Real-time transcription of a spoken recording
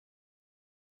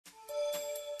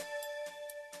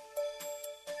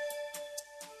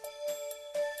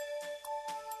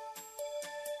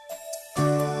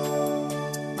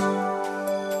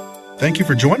Thank you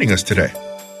for joining us today.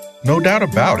 No doubt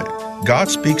about it, God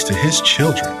speaks to His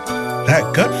children.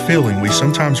 That gut feeling we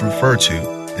sometimes refer to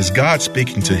is God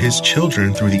speaking to His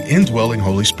children through the indwelling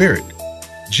Holy Spirit.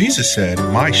 Jesus said,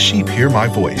 "My sheep hear my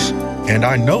voice, and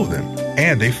I know them,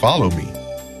 and they follow me."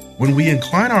 When we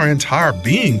incline our entire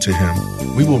being to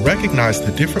Him, we will recognize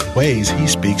the different ways He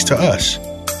speaks to us.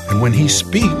 And when He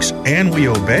speaks and we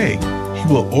obey, He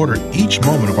will order each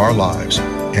moment of our lives,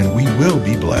 and we will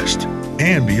be blessed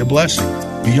and be a blessing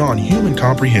beyond human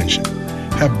comprehension.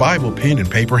 Have Bible, pen, and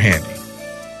paper handy.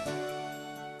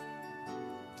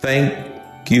 Thank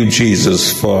you,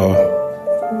 Jesus, for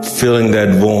filling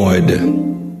that void.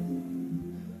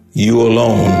 You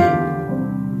alone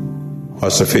are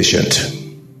sufficient.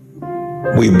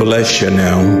 We bless you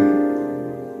now.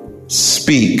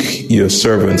 Speak, your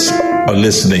servants are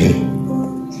listening.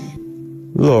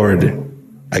 Lord,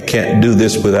 I can't do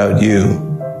this without you.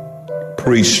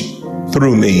 Preach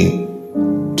through me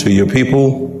to your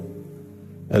people,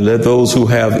 and let those who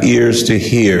have ears to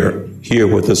hear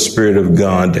what the Spirit of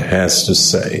God has to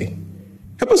say.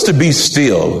 Help us to be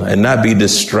still and not be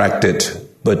distracted,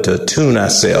 but to tune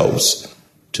ourselves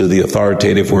to the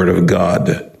authoritative word of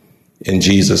God. In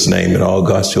Jesus' name, and all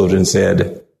God's children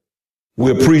said,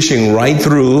 we're preaching right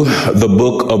through the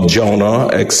book of Jonah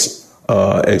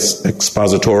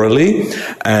expositorily,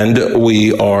 and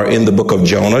we are in the book of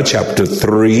Jonah, chapter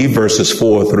 3, verses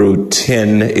 4 through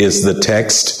 10 is the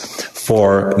text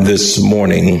for this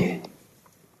morning.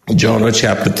 Jonah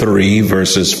chapter 3,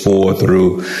 verses 4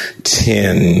 through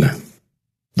 10.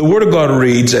 The word of God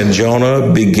reads, "And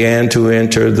Jonah began to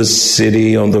enter the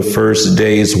city on the first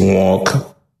day's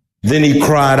walk. Then he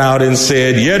cried out and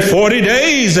said, 'Yet 40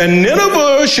 days, and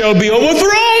Nineveh shall be overthrown.'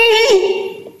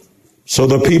 So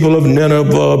the people of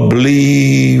Nineveh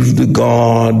believed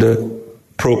God,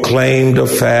 proclaimed a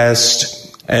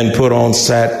fast, and put on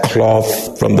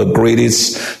sackcloth from the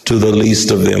greatest to the least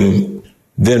of them.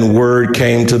 Then word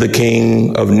came to the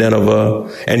king of Nineveh,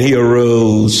 and he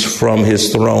arose from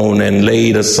his throne and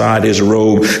laid aside his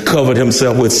robe, covered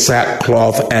himself with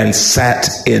sackcloth, and sat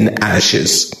in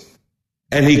ashes.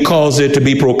 And he caused it to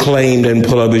be proclaimed and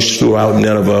published throughout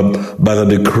Nineveh by the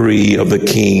decree of the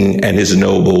king and his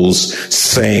nobles,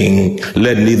 saying,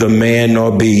 Let neither man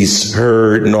nor beast,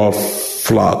 herd nor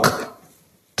flock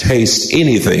taste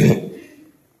anything.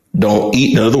 Don't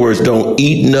eat. In other words, don't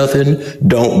eat nothing.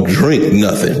 Don't drink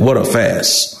nothing. What a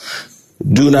fast.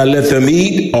 Do not let them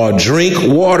eat or drink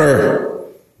water,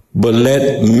 but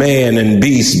let man and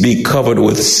beast be covered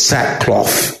with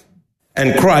sackcloth.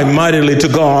 And cry mightily to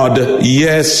God.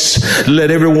 Yes,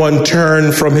 let everyone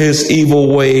turn from his evil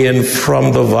way and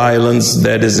from the violence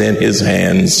that is in his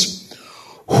hands.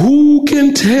 Who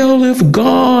can tell if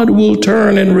God will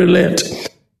turn and relent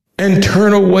and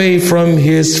turn away from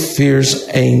his fierce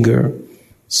anger,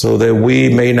 so that we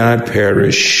may not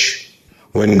perish?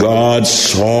 When God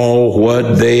saw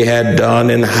what they had done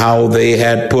and how they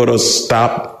had put a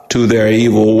stop to their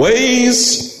evil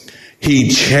ways, he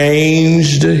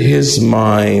changed his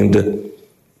mind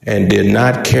and did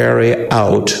not carry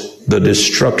out the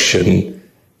destruction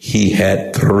he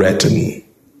had threatened.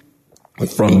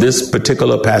 From this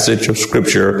particular passage of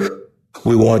scripture,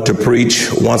 we want to preach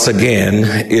once again.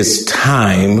 It's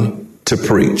time to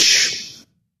preach.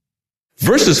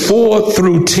 Verses 4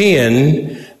 through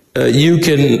 10, you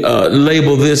can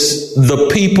label this, the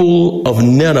people of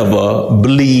Nineveh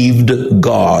believed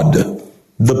God.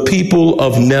 The people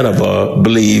of Nineveh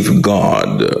believe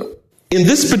God. In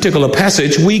this particular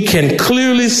passage, we can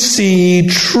clearly see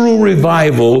true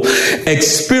revival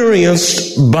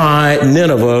experienced by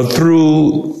Nineveh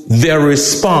through their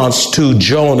response to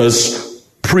Jonah's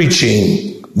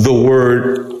preaching the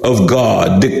word of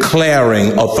God,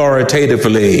 declaring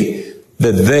authoritatively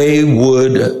that they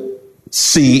would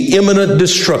see imminent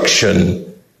destruction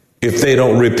if they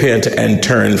don't repent and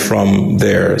turn from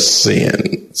their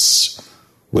sins.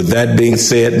 With that being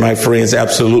said, my friends,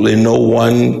 absolutely no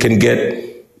one can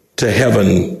get to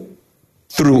heaven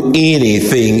through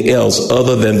anything else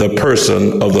other than the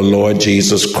person of the Lord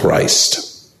Jesus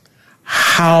Christ.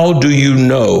 How do you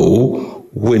know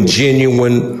when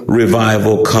genuine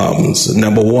revival comes?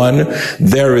 Number one,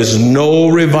 there is no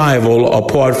revival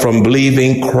apart from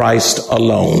believing Christ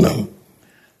alone.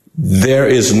 There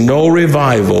is no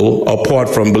revival apart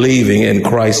from believing in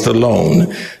Christ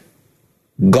alone.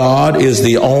 God is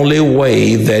the only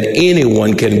way that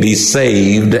anyone can be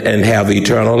saved and have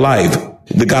eternal life.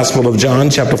 The Gospel of John,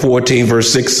 chapter 14,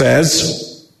 verse 6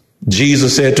 says,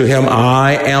 Jesus said to him,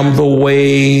 I am the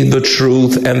way, the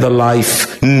truth, and the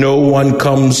life. No one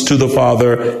comes to the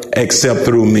Father except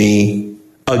through me.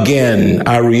 Again,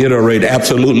 I reiterate,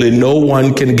 absolutely no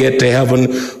one can get to heaven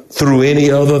through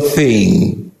any other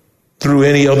thing, through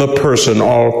any other person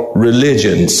or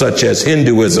religion, such as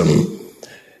Hinduism.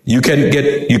 You cannot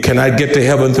get to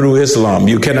heaven through Islam.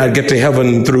 You cannot get to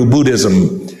heaven through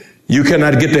Buddhism. You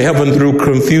cannot get to heaven through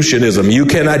Confucianism. You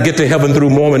cannot get to heaven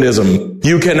through Mormonism.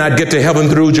 You cannot get to heaven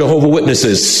through Jehovah's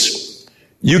Witnesses.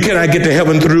 You cannot get to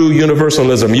heaven through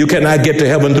Universalism. You cannot get to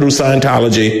heaven through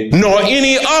Scientology, nor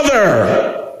any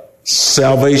other.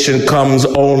 Salvation comes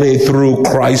only through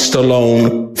Christ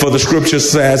alone. For the scripture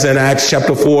says in Acts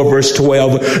chapter 4, verse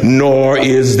 12, nor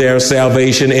is there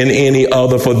salvation in any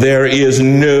other, for there is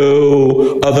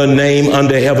no other name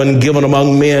under heaven given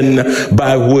among men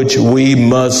by which we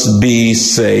must be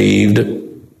saved.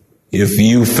 If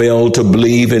you fail to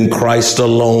believe in Christ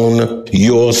alone,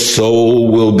 your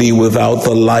soul will be without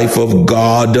the life of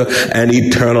God and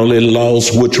eternally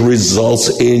lost, which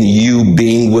results in you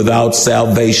being without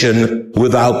salvation.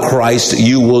 Without Christ,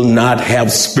 you will not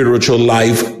have spiritual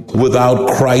life.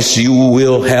 Without Christ, you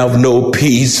will have no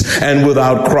peace. And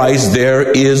without Christ,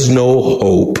 there is no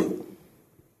hope.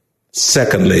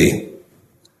 Secondly,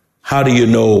 how do you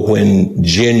know when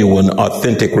genuine,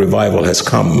 authentic revival has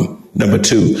come? Number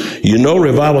two, you know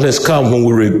revival has come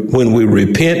when we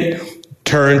repent,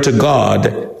 turn to God,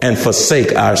 and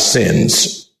forsake our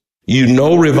sins. You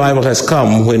know revival has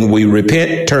come when we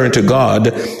repent, turn to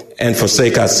God, and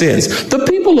forsake our sins. The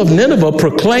people of Nineveh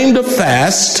proclaimed a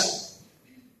fast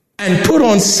and put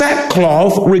on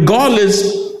sackcloth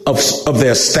regardless of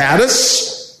their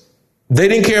status. They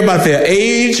didn't care about their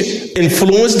age.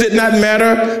 Influence did not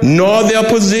matter, nor their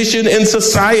position in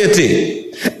society.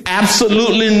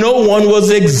 Absolutely no one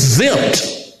was exempt.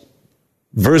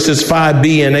 Verses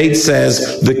 5b and 8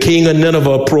 says, the king of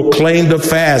Nineveh proclaimed a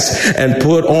fast and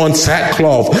put on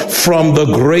sackcloth from the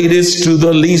greatest to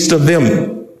the least of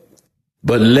them.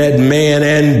 But let man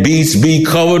and beast be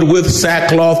covered with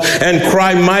sackcloth and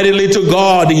cry mightily to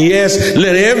God. Yes,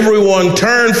 let everyone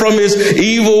turn from his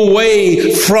evil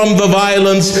way, from the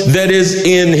violence that is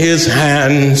in his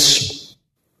hands.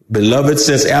 Beloved,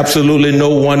 since absolutely no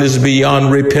one is beyond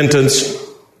repentance,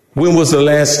 when was the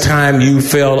last time you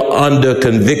fell under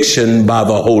conviction by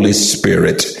the Holy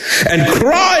Spirit and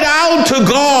cried out to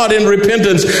God in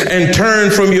repentance and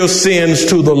turned from your sins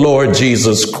to the Lord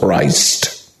Jesus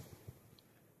Christ?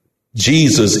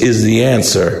 Jesus is the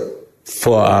answer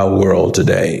for our world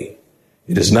today.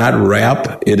 It is not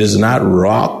rap. It is not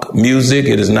rock music.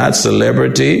 It is not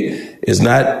celebrity. It's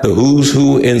not the who's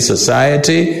who in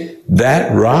society.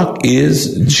 That rock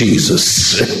is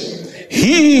Jesus.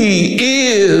 He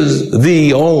is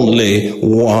the only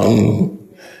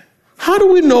one. How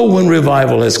do we know when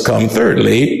revival has come?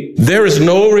 Thirdly, there is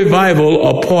no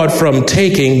revival apart from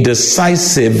taking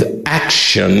decisive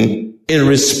action in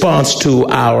response to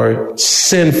our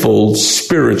sinful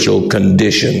spiritual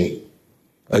condition.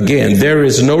 Again, there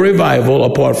is no revival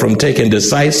apart from taking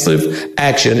decisive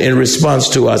action in response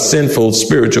to our sinful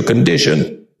spiritual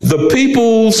condition. The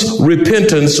people's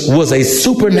repentance was a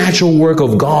supernatural work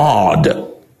of God.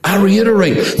 I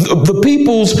reiterate, the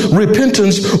people's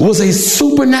repentance was a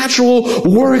supernatural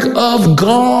work of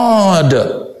God.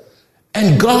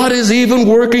 And God is even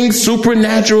working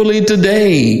supernaturally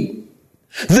today.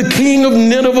 The king of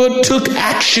Nineveh took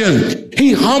action.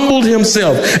 He humbled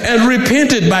himself and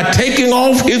repented by taking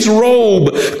off his robe,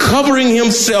 covering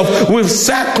himself with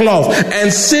sackcloth,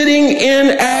 and sitting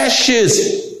in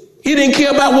ashes. He didn't care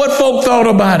about what folk thought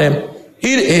about him.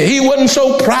 He wasn't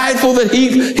so prideful that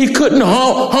he couldn't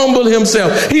humble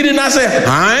himself. He did not say,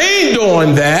 I ain't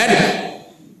doing that.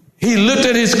 He looked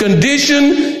at his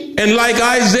condition, and like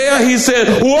Isaiah, he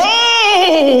said,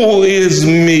 woe is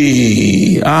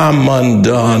me, I'm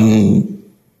undone.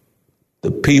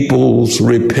 The people's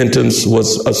repentance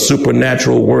was a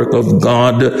supernatural work of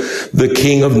God. The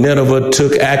king of Nineveh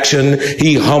took action.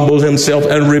 He humbled himself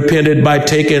and repented by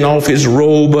taking off his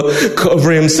robe,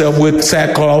 covering himself with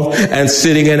sackcloth, and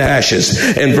sitting in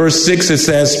ashes. In verse 6 it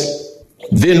says,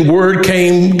 then word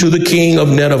came to the king of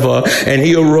Nineveh, and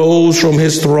he arose from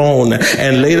his throne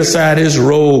and laid aside his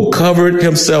robe, covered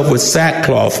himself with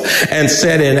sackcloth, and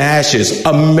sat in ashes.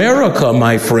 America,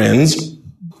 my friends,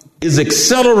 is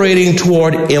accelerating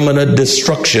toward imminent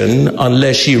destruction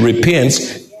unless she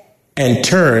repents and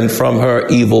turns from her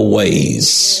evil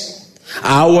ways.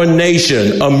 Our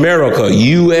nation, America,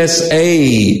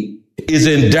 USA, is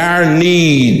in dire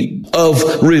need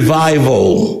of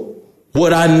revival.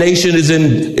 What our nation is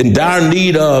in dire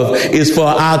need of is for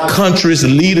our country's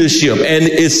leadership and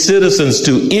its citizens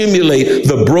to emulate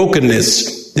the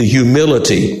brokenness, the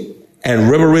humility, and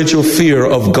reverential fear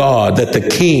of God that the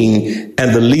king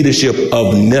and the leadership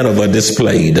of Nineveh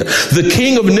displayed. The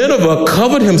king of Nineveh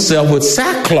covered himself with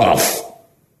sackcloth.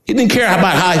 He didn't care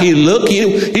about how he looked.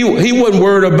 He wasn't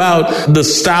worried about the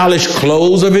stylish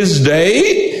clothes of his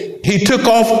day. He took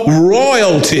off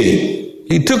royalty.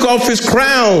 He took off his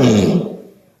crown.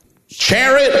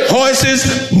 Chariot,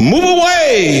 horses, move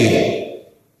away.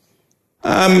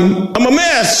 I'm a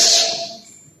mess.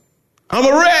 I'm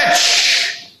a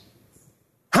wretch.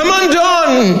 I'm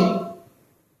undone.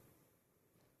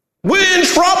 We're in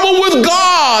trouble with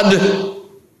God.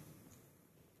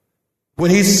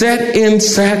 When he sat in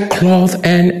sackcloth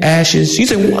and ashes, you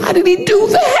say, why did he do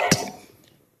that?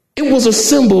 It was a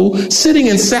symbol. Sitting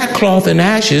in sackcloth and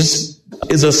ashes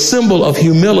is a symbol of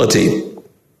humility.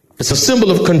 It's a symbol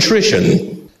of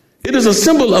contrition. It is a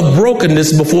symbol of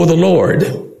brokenness before the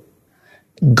Lord.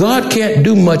 God can't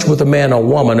do much with a man or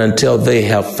woman until they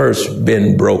have first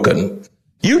been broken.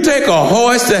 You take a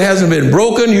horse that hasn't been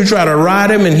broken, you try to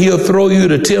ride him, and he'll throw you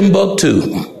to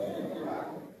Timbuktu.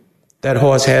 That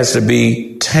horse has to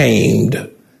be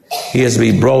tamed. He has to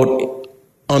be brought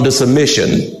under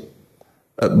submission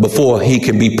before he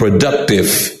can be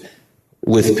productive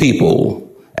with people.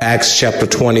 Acts chapter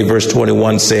 20, verse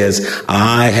 21 says,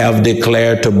 I have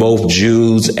declared to both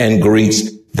Jews and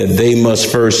Greeks that they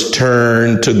must first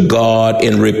turn to God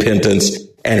in repentance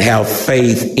and have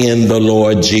faith in the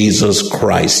Lord Jesus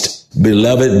Christ.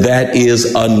 Beloved, that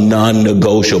is a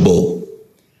non-negotiable.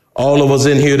 All of us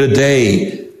in here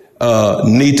today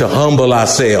need to humble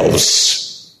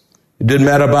ourselves. It doesn't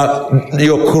matter about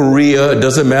your career. It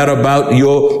doesn't matter about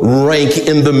your rank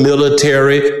in the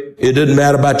military. It doesn't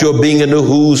matter about your being in the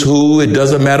who's who. It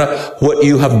doesn't matter what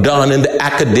you have done in the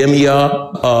academia.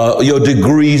 Your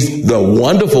degrees, they're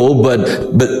wonderful,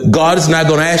 but God is not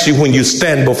going to ask you when you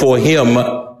stand before him,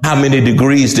 how many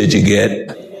degrees did you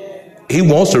get? He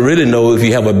wants to really know if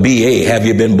you have a BA, have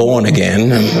you been born again?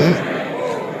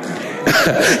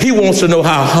 He wants to know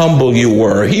how humble you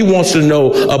were. He wants to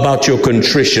know about your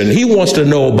contrition. He wants to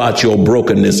know about your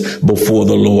brokenness before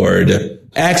the Lord.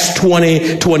 Acts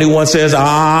 20:21 says,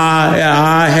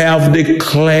 I have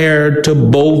declared to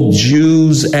both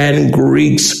Jews and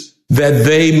Greeks that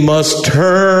they must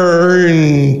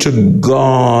turn to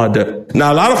God.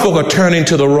 Now, a lot of folk are turning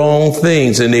to the wrong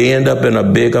things and they end up in a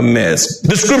bigger mess.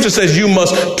 The scripture says you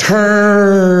must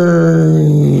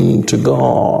turn to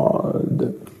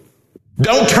God.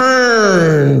 Don't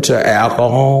turn to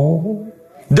alcohol.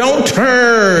 Don't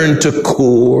turn to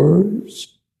Coors.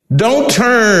 Don't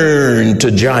turn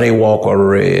to Johnny Walker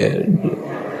Red.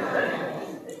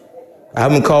 I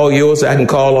haven't called yours. I can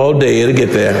call all day to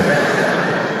get there.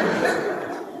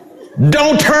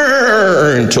 Don't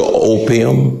turn to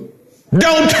opium.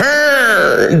 Don't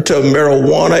turn to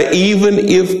marijuana, even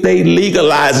if they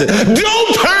legalize it.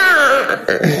 Don't turn.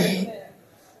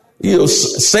 You know,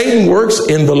 Satan works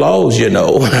in the laws, you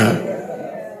know.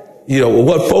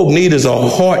 What folk need is a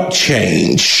heart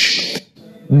change.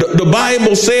 The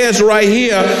Bible says right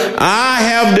here, I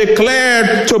have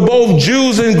declared to both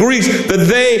Jews and Greeks that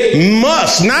they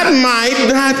must, not might,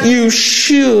 not you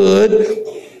should,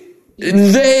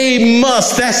 they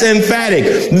must, that's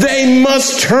emphatic, they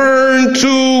must turn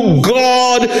to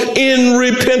God in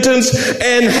repentance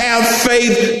and have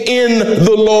faith in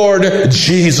the Lord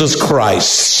Jesus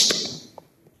Christ.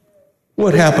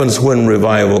 What happens when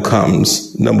revival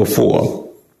comes? Number 4.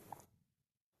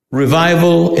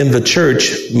 Revival in the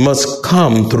church must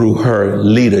come through her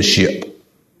leadership.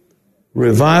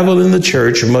 Revival in the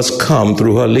church must come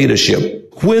through her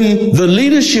leadership. When the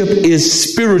leadership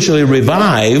is spiritually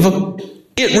revived,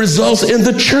 it results in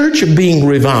the church being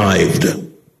revived.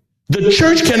 The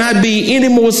church cannot be any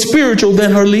more spiritual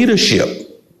than her leadership.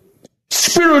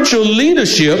 Spiritual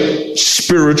leadership,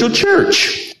 spiritual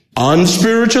church.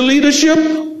 Unspiritual leadership,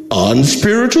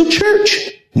 unspiritual church.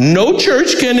 No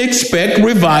church can expect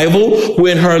revival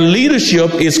when her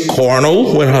leadership is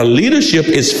carnal, when her leadership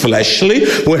is fleshly,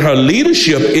 when her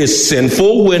leadership is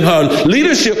sinful, when her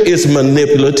leadership is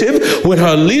manipulative, when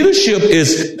her leadership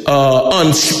is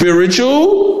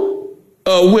unspiritual,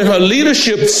 when her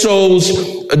leadership sows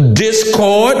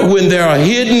discord, when there are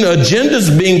hidden agendas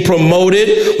being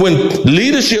promoted, when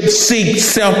leadership seeks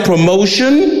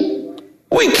self-promotion.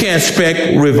 We can't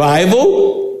expect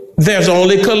revival. There's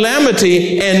only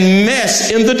calamity and mess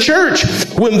in the church.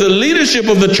 When the leadership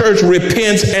of the church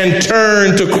repents and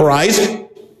turns to Christ,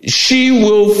 she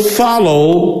will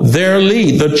follow their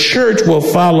lead. The church will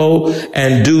follow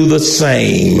and do the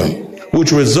same,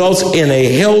 which results in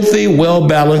a healthy,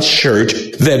 well-balanced church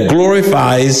that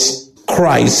glorifies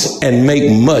Christ and make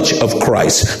much of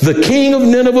Christ. The king of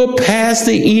Nineveh passed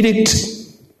the edict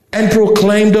and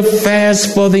proclaimed a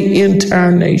fast for the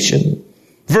entire nation.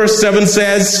 Verse 7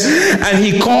 says, and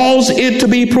he caused it to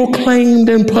be proclaimed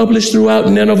and published throughout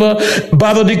Nineveh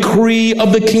by the decree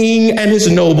of the king and his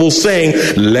nobles, saying,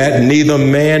 let neither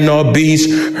man nor beast,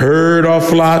 herd or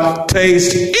flock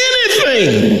taste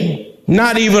anything,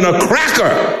 not even a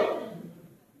cracker,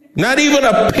 not even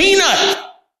a peanut.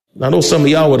 I know some of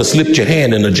y'all would have slipped your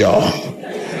hand in the jar.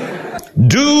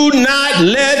 Do not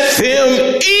let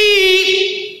them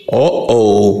eat.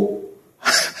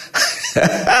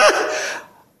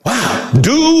 Wow.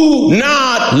 Do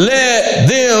not let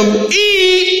them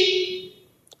eat.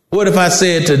 What if I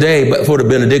said today, but for the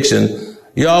benediction,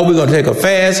 y'all, we're going to take a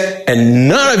fast and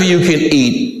none of you can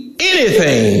eat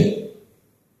anything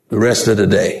the rest of the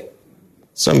day.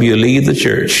 Some of you leave the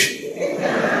church.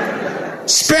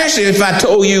 Especially if I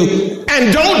told you,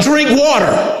 and don't drink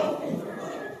water.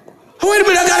 Oh, wait a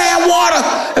minute, I got to have water.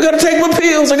 I got to take my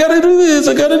pills. I got to do this.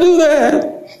 I got to do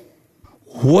that.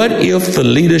 What if the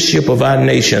leadership of our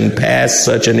nation passed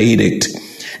such an edict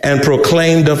and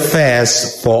proclaimed a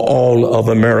fast for all of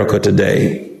America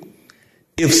today?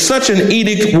 If such an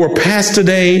edict were passed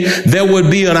today, there would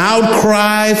be an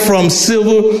outcry from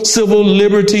civil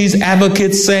liberties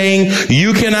advocates saying,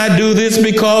 you cannot do this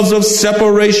because of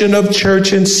separation of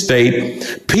church and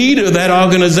state. PETA, that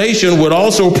organization, would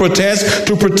also protest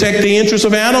to protect the interests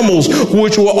of animals,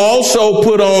 which were also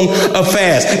put on a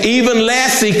fast. Even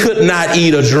Lassie could not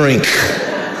eat or drink.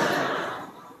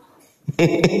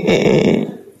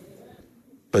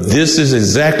 But this is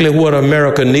exactly what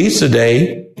America needs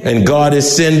today. And God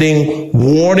is sending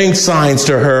warning signs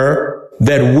to her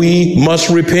that we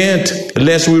must repent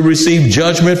lest we receive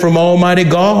judgment from Almighty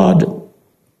God.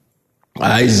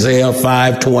 Isaiah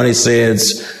 5:20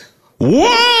 says,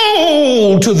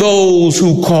 woe to those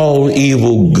who call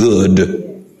evil good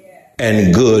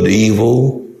and good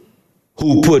evil,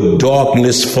 who put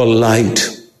darkness for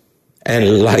light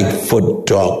and light for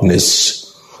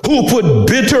darkness, who put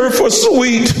bitter for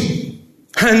sweet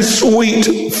and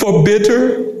sweet for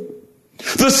bitter.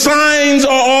 The signs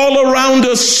are all around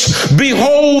us.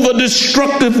 Behold the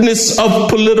destructiveness of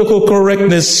political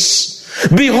correctness.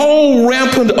 Behold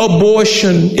rampant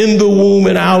abortion in the womb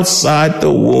and outside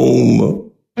the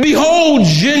womb. Behold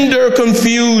gender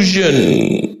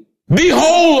confusion.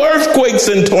 Behold earthquakes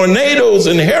and tornadoes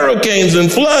and hurricanes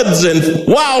and floods and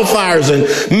wildfires and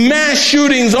mass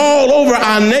shootings all over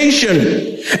our nation.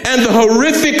 And the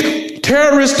horrific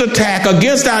terrorist attack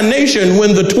against our nation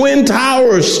when the Twin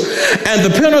Towers and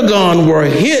the Pentagon were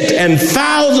hit and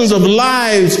thousands of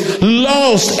lives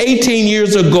lost 18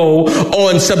 years ago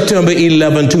on September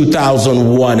 11,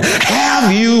 2001.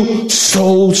 Have you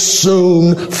so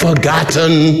soon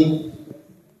forgotten?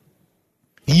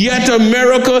 Yet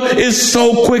America is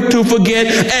so quick to forget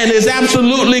and is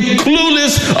absolutely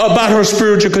clueless about her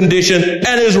spiritual condition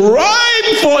and is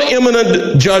ripe for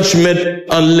imminent judgment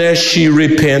unless she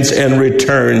repents and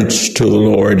returns to the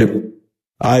Lord.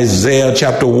 Isaiah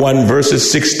chapter 1 verses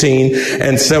 16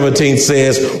 and 17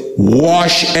 says,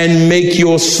 wash and make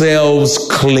yourselves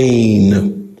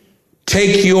clean.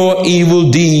 Take your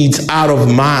evil deeds out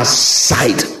of my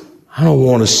sight. I don't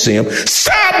want to see them.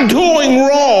 Stop doing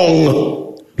wrong.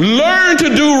 Learn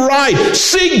to do right.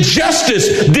 Seek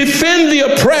justice. Defend the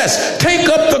oppressed. Take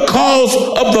up the cause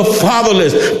of the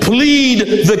fatherless.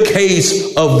 Plead the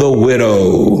case of the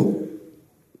widow.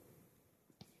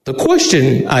 The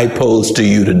question I pose to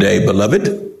you today,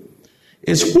 beloved,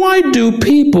 is why do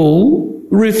people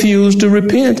refuse to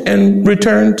repent and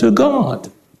return to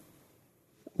God?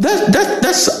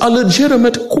 That's a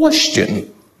legitimate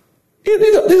question.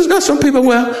 There's got some people,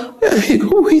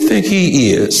 who he think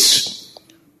he is?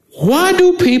 Why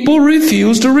do people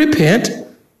refuse to repent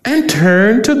and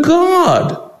turn to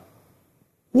God?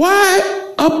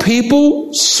 Why are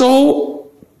people so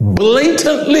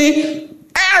blatantly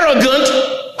arrogant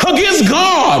against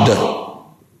God?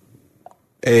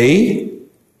 They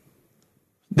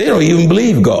don't even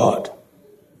believe God.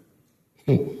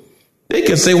 They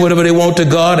can say whatever they want to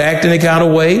God, act any kind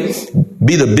of way,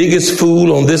 be the biggest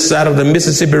fool on this side of the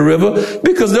Mississippi River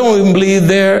because they don't even believe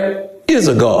there is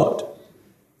a God.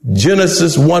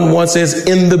 Genesis 1:1 says,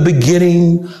 in the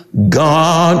beginning,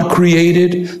 God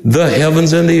created the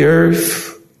heavens and the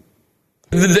earth.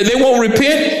 They won't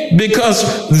repent because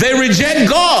they reject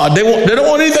God. They don't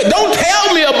want anything. Don't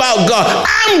tell me about God.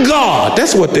 I'm God.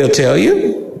 That's what they'll tell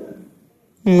you.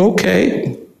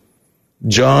 Okay.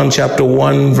 John chapter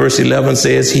 1 verse 11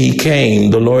 says he came,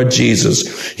 the Lord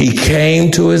Jesus, he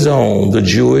came to his own, the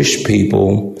Jewish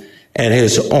people, and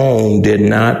his own did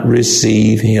not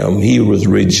receive him. He was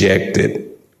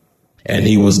rejected and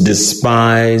he was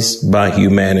despised by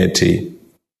humanity.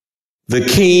 The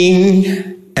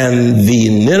king and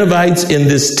the Ninevites in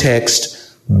this text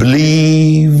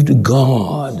believed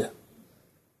God.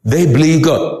 They believed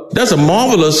God. That's a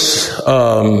marvelous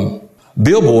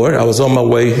billboard. I was on my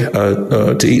way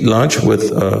to eat lunch with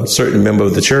a certain member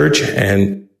of the church,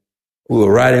 and we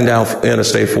were riding down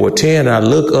Interstate 410, and I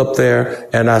looked up there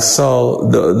and I saw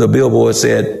the billboard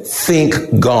said,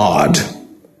 "Think God."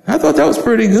 I thought that was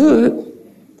pretty good.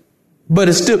 But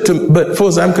it's still, but as far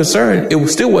as I'm concerned, it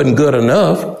still wasn't good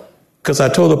enough, because I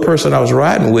told the person I was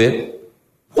riding with,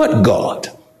 "What God?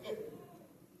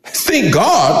 Think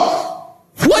God?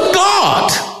 What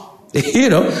God?" You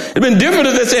know, it'd been different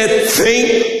if they said,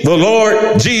 "Think the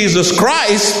Lord Jesus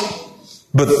Christ,"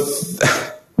 but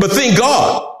think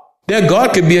God. That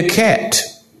God could be a cat.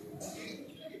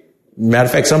 Matter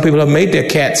of fact, some people have made their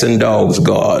cats and dogs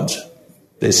gods.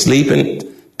 They sleep and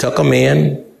tuck them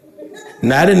in,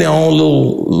 not in their own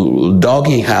little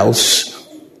doggy house,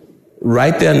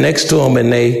 right there next to them,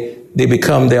 and they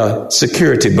become their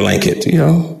security blanket. You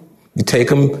know, you take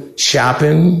them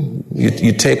shopping,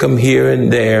 you take them here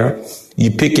and there,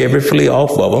 you pick every flea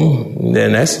off of them,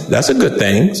 then that's a good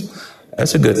thing.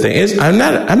 That's a good thing. I'm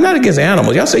not against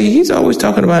animals. Y'all say he's always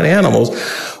talking about animals.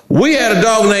 We had a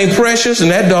dog named Precious, and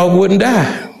that dog wouldn't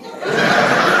die.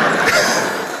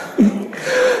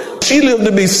 She lived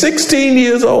to be 16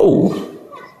 years old.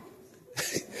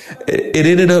 It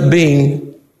ended up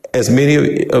being, as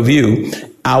many of you,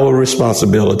 our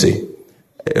responsibility.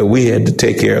 We had to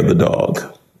take care of the dog.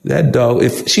 That dog,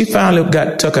 if she finally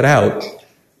got tuckered out,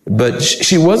 but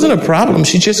she wasn't a problem.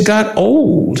 She just got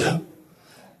old.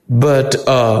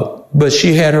 But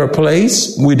she had her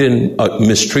place. We didn't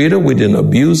mistreat her. We didn't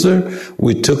abuse her.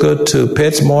 We took her to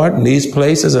PetSmart and these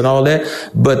places and all that.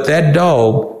 But that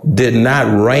dog did not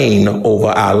reign over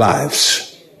our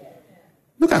lives.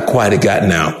 Look how quiet it got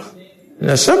now.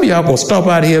 Now, some of y'all gonna stomp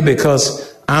out here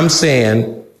because I'm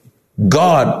saying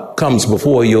God comes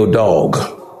before your dog.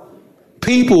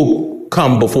 People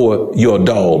come before your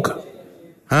dog.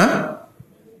 Huh?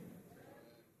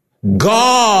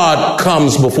 God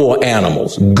comes before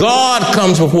animals. God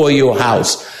comes before your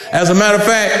house. As a matter of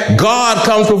fact, God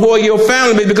comes before your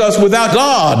family, because without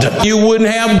God, you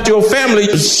wouldn't have your family.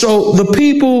 So the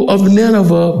people of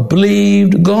Nineveh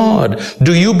believed God.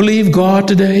 Do you believe God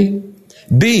today?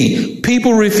 B,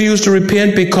 people refuse to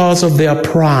repent because of their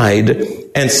pride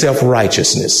and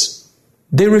self-righteousness.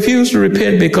 They refuse to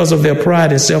repent because of their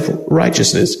pride and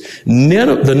self-righteousness.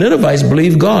 The Ninevites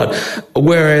believed God,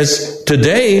 whereas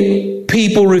today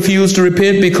people refuse to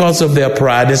repent because of their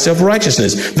pride and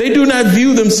self-righteousness. They do not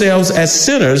view themselves as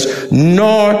sinners,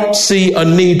 nor see a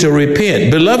need to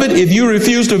repent. Beloved, if you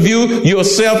refuse to view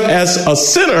yourself as a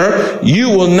sinner, you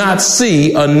will not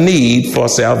see a need for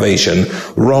salvation.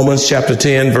 Romans chapter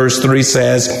 10 verse 3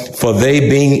 says, "For they,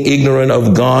 being ignorant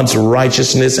of God's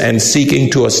righteousness and seeking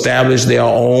to establish their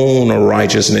own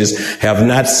righteousness, have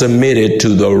not submitted to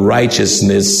the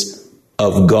righteousness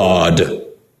of God."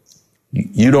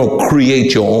 You don't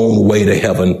create your own way to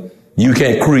heaven. You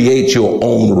can't create your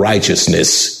own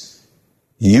righteousness.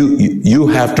 You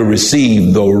have to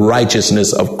receive the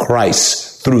righteousness of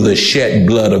Christ through the shed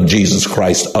blood of Jesus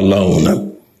Christ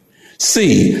alone.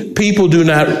 C, people do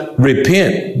not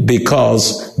repent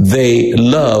because they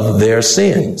love their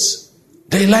sins.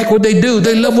 They like what they do.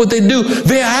 They love what they do.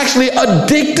 They are actually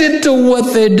addicted to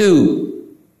what they do.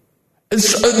 And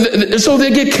so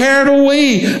they get carried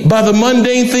away by the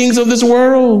mundane things of this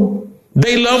world.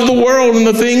 They love the world and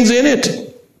the things in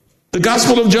it. The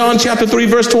Gospel of John chapter 3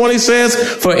 verse 20 says,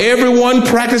 "For everyone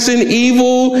practicing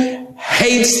evil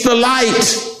hates the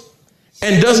light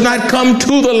and does not come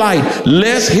to the light,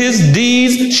 lest his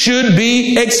deeds should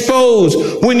be exposed."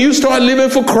 When you start living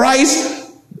for Christ,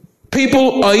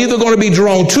 people are either going to be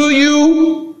drawn to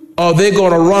you or they're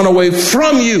going to run away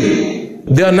from you.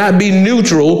 They'll not be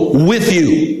neutral with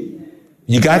you.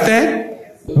 You got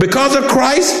that? Because of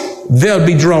Christ, they'll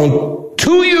be drawn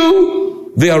to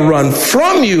you, they'll run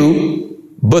from you,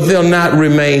 but they'll not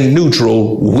remain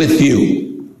neutral with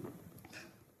you.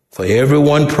 For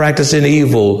everyone practicing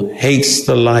evil hates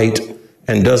the light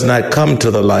and does not come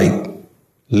to the light,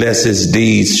 lest his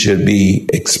deeds should be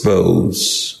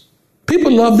exposed.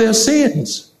 People love their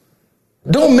sins.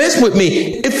 Don't mess with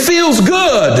me. It feels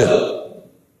good.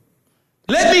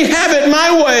 Let me have it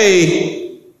my way.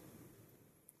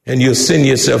 And you'll send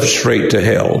yourself straight to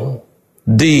hell.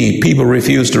 D, people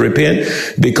refuse to repent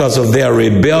because of their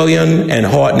rebellion and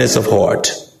hardness of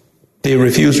heart. They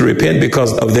refuse to repent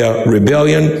because of their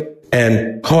rebellion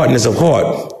and hardness of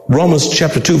heart. Romans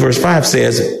chapter 2 verse 5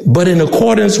 says, "But in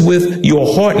accordance with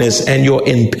your hardness and your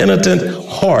impenitent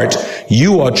heart,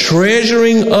 You are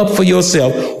treasuring up for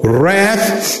yourself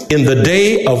wrath in the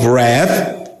day of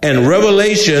wrath and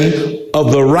revelation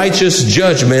of the righteous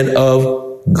judgment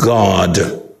of God.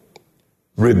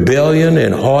 Rebellion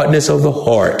and hardness of the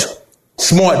heart.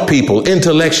 Smart people,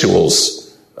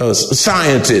 intellectuals,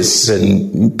 scientists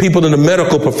and people in the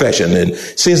medical profession. And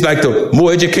it seems like the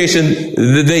more education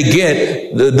that they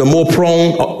get, the more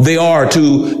prone they are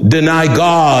to deny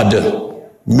God.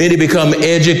 Many become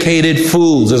educated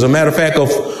fools. As a matter of fact,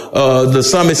 the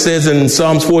psalmist says in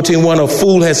Psalms 14:1, a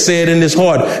fool has said in his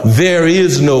heart, there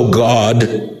is no God.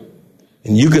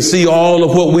 And you can see all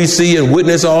of what we see and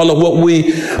witness all of what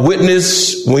we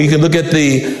witness when you can look at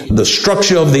the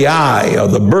structure of the eye, or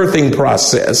the birthing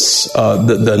process,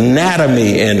 the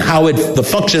anatomy and how the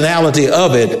functionality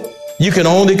of it. You can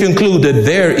only conclude that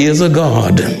there is a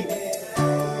God.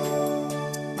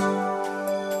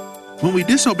 When we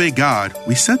disobey God,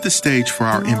 we set the stage for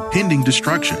our impending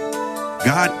destruction.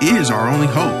 God is our only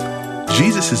hope.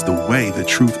 Jesus is the way, the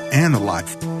truth, and the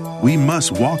life. We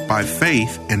must walk by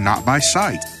faith and not by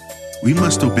sight. We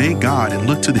must obey God and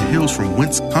look to the hills from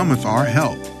whence cometh our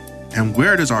help. And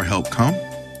where does our help come?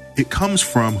 It comes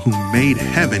from who made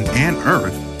heaven and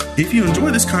earth. If you enjoy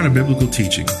this kind of biblical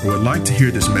teaching or would like to hear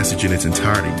this message in its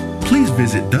entirety, please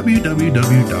visit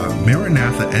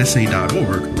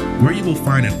www.maranathasa.org, where you will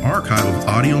find an archive of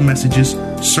audio messages,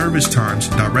 service times,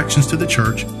 directions to the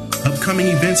church, upcoming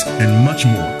events, and much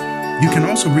more. You can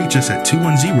also reach us at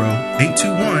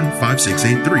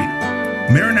 210-821-5683.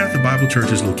 Maranatha Bible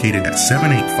Church is located at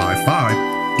 7855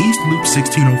 East Loop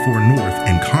 1604 North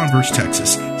in Converse,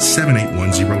 Texas,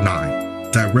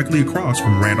 78109, directly across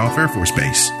from Randolph Air Force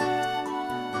Base.